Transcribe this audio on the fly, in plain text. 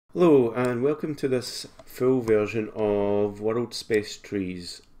Hello and welcome to this full version of World Space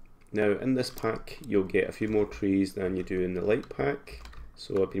Trees. Now in this pack you'll get a few more trees than you do in the light pack.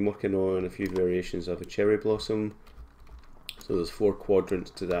 So I've been working on a few variations of a cherry blossom. So there's 4 quadrants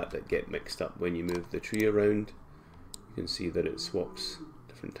to that get mixed up when you move the tree around. You can see that it swaps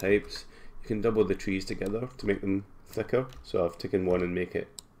different types. You can double the trees together to make them thicker. So I've taken one and made it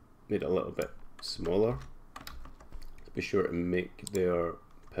a little bit smaller. Be sure to make their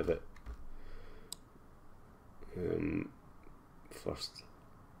pivot first,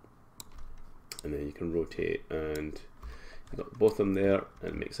 and then you can rotate, and you've got both of them there,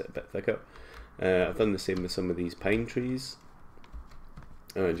 and it makes it a bit thicker. I've done the same with some of these pine trees,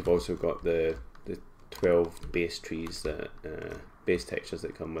 and you've also got the 12 base trees that base textures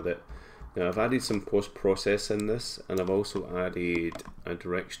that come with it. Now I've added some post-process in this, and I've also added a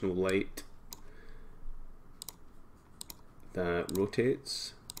directional light that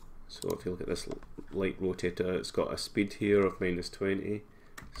rotates. So if you look at this light rotator, it's got a speed here of -20.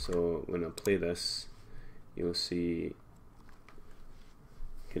 So when I play this, you'll see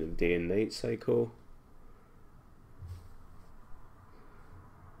kind of day and night cycle.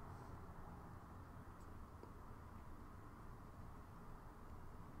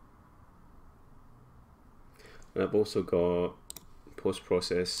 And I've also got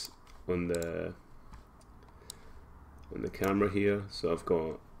post-process on the camera here. So I've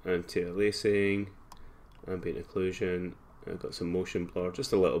got anti-aliasing, ambient occlusion, I've got some motion blur,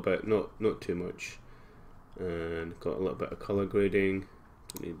 just a little bit, not too much, and got a little bit of color grading.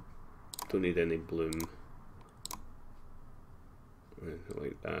 Don't need any bloom or anything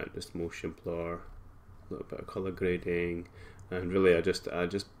like that, just motion blur, a little bit of color grading, and really I just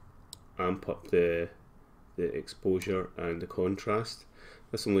amp up the exposure and the contrast.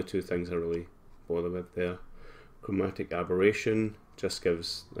 That's the only 2 things I really bother with there. Chromatic aberration just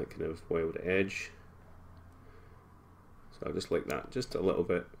gives that kind of wild edge, so I just like that just a little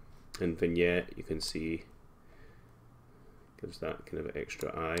bit. And vignette, you can see, gives that kind of extra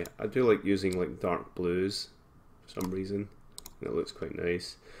eye. I do like using like dark blues for some reason, and it looks quite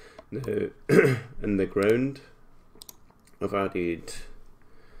nice. Now in the ground I've added,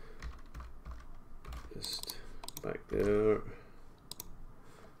 just back there,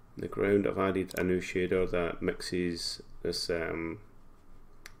 in the ground I've added a new shader that mixes this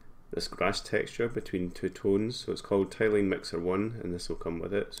this grass texture between 2 tones. So it's called Tiling Mixer 1, and this will come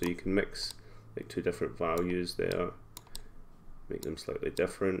with it. So you can mix like 2 different values there, make them slightly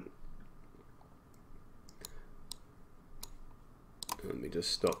different. Let me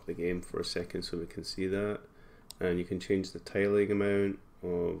just stop the game for a second so we can see that. And you can change the tiling amount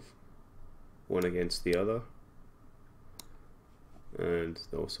of one against the other, and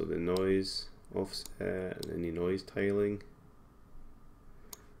also the noise offset and any noise tiling.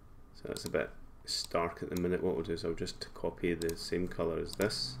 So that's a bit stark at the minute. What we'll do is I'll just copy the same color as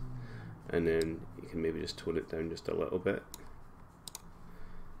this, and then you can maybe just tone it down just a little bit.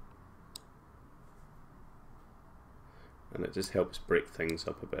 And it just helps break things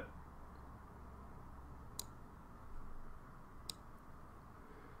up a bit.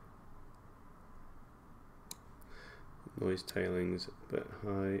 Noise tiling's a bit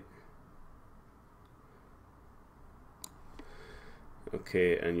high.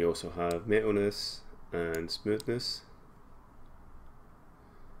 Okay, and you also have metalness and smoothness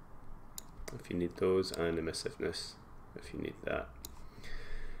if you need those, and emissiveness if you need that.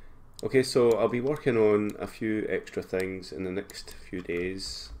 Okay, so I'll be working on a few extra things in the next few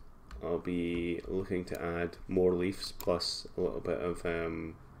days. I'll be looking to add more leaves plus a little bit of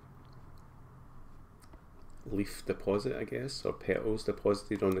leaf deposit, I guess, or petals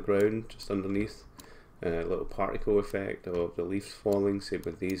deposited on the ground just underneath. A little particle effect of the leaves falling, same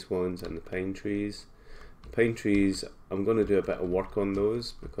with these ones and the pine trees. The pine trees, I'm going to do a bit of work on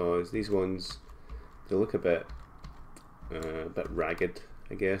those because these ones, they look a bit ragged,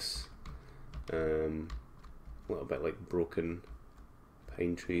 I guess. A little bit like broken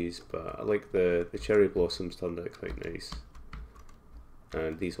pine trees, but I like the cherry blossoms turned out quite nice,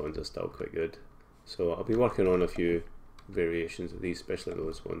 and these ones are still quite good. So I'll be working on a few variations of these, especially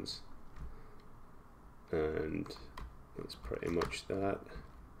those ones. And that's pretty much that.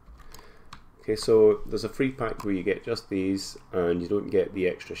 Okay, so there's a free pack where you get just these and you don't get the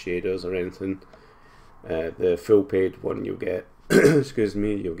extra shaders or anything. The full paid one you'll get excuse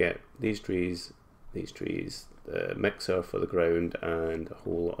me, you'll get these trees, the mixer for the ground, and a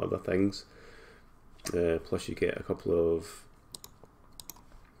whole lot of other things. Plus you get a couple of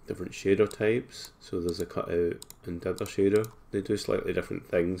different shader types. So there's a cutout and dither shader. They do slightly different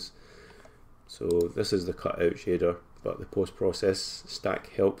things. So this is the cutout shader but the post-process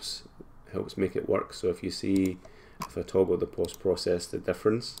stack helps make it work. So if you see, if I toggle the post-process, the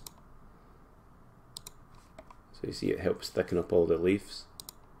difference, so you see it helps thicken up all the leaves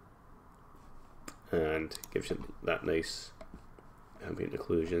and gives you that nice ambient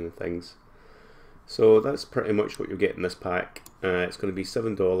occlusion and things. So that's pretty much what you'll get in this pack. It's going to be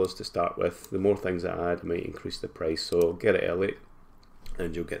 $7 to start with. The more things I add, I might increase the price, so get it early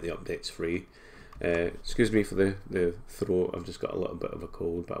and you'll get the updates free. Excuse me for the throat, I've just got a little bit of a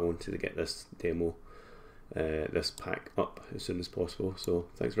cold, but I wanted to get this demo, this pack up as soon as possible. So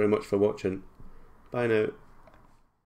thanks very much for watching. Bye now.